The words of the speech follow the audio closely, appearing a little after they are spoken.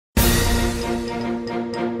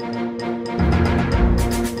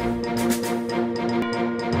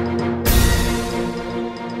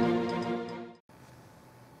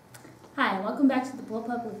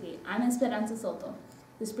Esperanza Soto.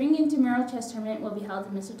 The Spring Intramural Chess Tournament will be held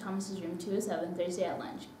in Mr. Thomas's room 207 Thursday at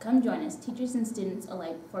lunch. Come join us, teachers and students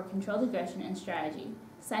alike, for controlled aggression and strategy.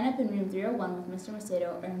 Sign up in room 301 with Mr.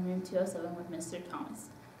 Macedo or in room 207 with Mr. Thomas.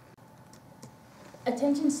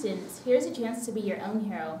 Attention students, here's a chance to be your own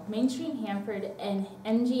hero. Main Street Hanford and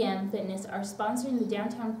MGM Fitness are sponsoring the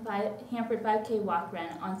Downtown Hanford 5K Walk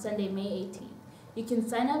Run on Sunday, May 18th. You can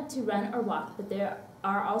sign up to run or walk, but they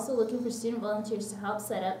are also looking for student volunteers to help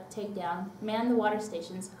set up, take down, man the water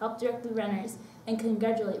stations, help direct the runners, and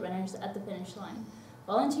congratulate runners at the finish line.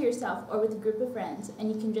 Volunteer yourself or with a group of friends,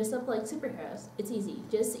 and you can dress up like superheroes. It's easy.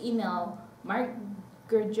 Just email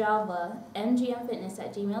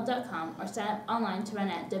markgurjava@mgmfitness@gmail.com or sign up online to run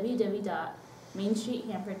at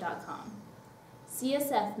www.mainstreethanford.com.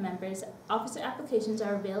 CSF members, officer applications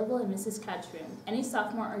are available in Mrs. Couch's room. Any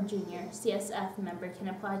sophomore or junior CSF member can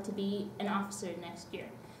apply to be an officer next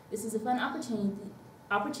year. This is a fun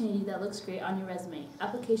opportunity that looks great on your resume.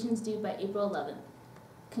 Applications due by April 11th.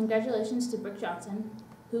 Congratulations to Brooke Johnson,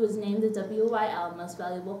 who was named the WYL Most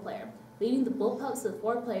Valuable Player, leading the Bullpups with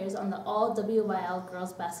 4 players on the All-WYL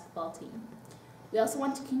girls basketball team. We also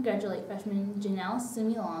want to congratulate freshman Janelle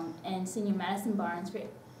Sumilong and senior Madison Barnes for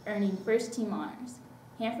earning first team honors.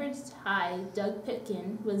 Hanford High Doug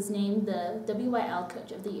Pitkin was named the WYL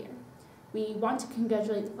Coach of the Year. We want to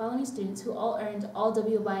congratulate the following students who all earned all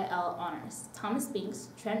WYL honors: Thomas Binks,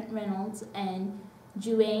 Trent Reynolds, and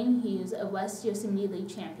Juane Hughes of West Yosemite League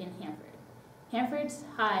champion Hanford. Hanford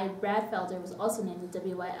High Brad Felder was also named the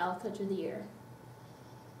WYL Coach of the Year.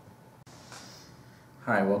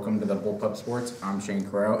 Hi, welcome to the Bullpup Sports. I'm Shane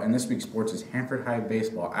Carrell, and this week's sports is Hanford High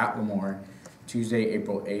Baseball at Lemoore, Tuesday,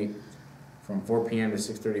 April 8th, from 4 p.m. to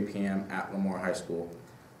 6:30 p.m. at Lemoore High School.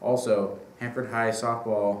 Also, Hanford High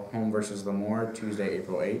Softball home versus Lemoore, Tuesday,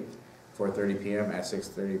 April 8th, 4:30 p.m. at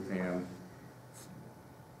 6:30 p.m.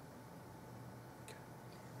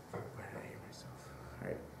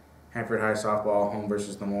 Hanford High Softball home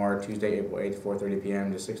versus Lemoore, Tuesday, April 8th, 4:30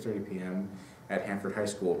 p.m. to 6:30 p.m. at Hanford High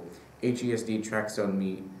School. HESD Track Zone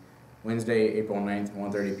Meet, Wednesday, April 9th,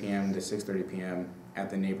 1:30 p.m. to 6:30 p.m. at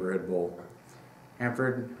the Neighborhood Bowl.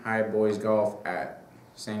 Hanford High Boys Golf at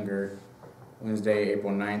Sanger, Wednesday,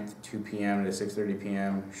 April 9th, 2 p.m. to 6:30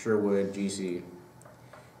 p.m. Sherwood, GC.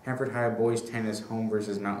 Hanford High Boys Tennis home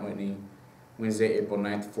versus Mount Whitney, Wednesday, April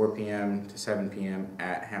 9th, 4 p.m. to 7 p.m.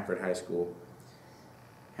 at Hanford High School.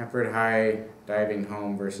 Hanford High Diving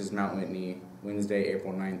home versus Mount Whitney, Wednesday,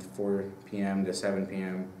 April 9th, 4 p.m. to 7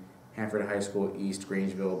 p.m. Hanford High School East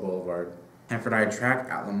Grangeville Boulevard. Hanford High Track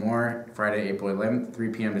at Lemoore, Friday, April 11th, 3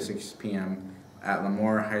 p.m. to 6 p.m. at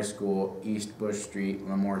Lemoore High School, East Bush Street,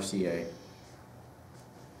 Lemoore, CA.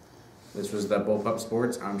 This was the Bullpup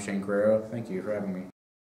Sports. I'm Shane Carrero. Thank you for having me.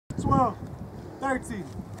 12, 13.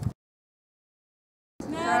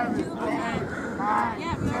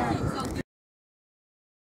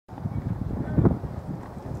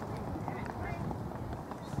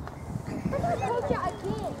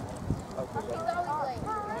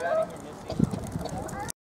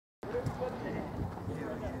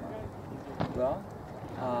 Well,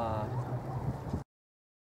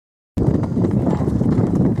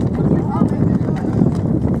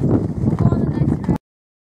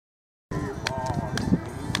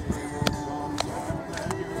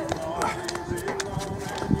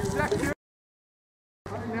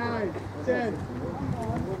 Nine, 10.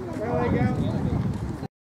 Where do I go?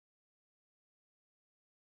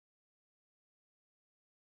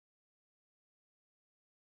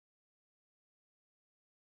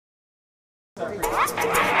 Sorry.